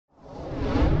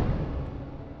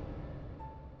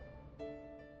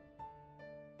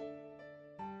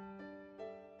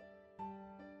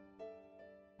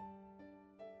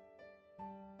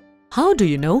How do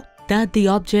you know that the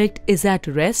object is at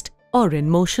rest or in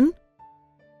motion?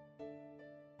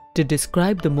 To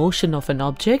describe the motion of an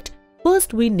object,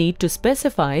 first we need to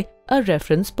specify a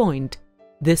reference point.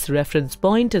 This reference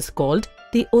point is called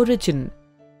the origin.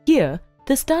 Here,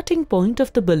 the starting point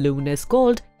of the balloon is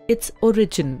called its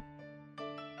origin.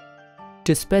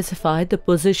 To specify the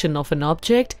position of an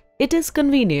object, it is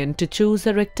convenient to choose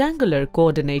a rectangular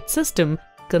coordinate system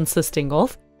consisting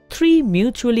of 3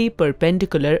 mutually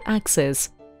perpendicular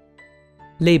axes,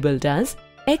 labeled as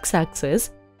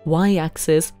x-axis,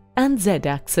 y-axis and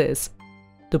z-axis.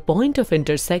 The point of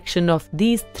intersection of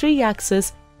these 3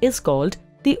 axes is called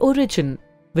the origin,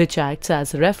 which acts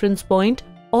as reference point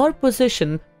or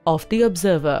position of the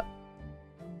observer.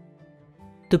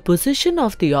 The position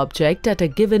of the object at a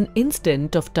given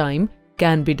instant of time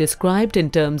can be described in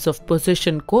terms of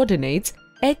position coordinates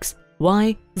x,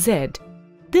 y, z.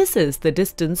 This is the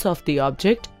distance of the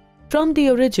object from the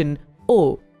origin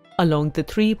O along the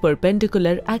 3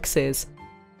 perpendicular axes.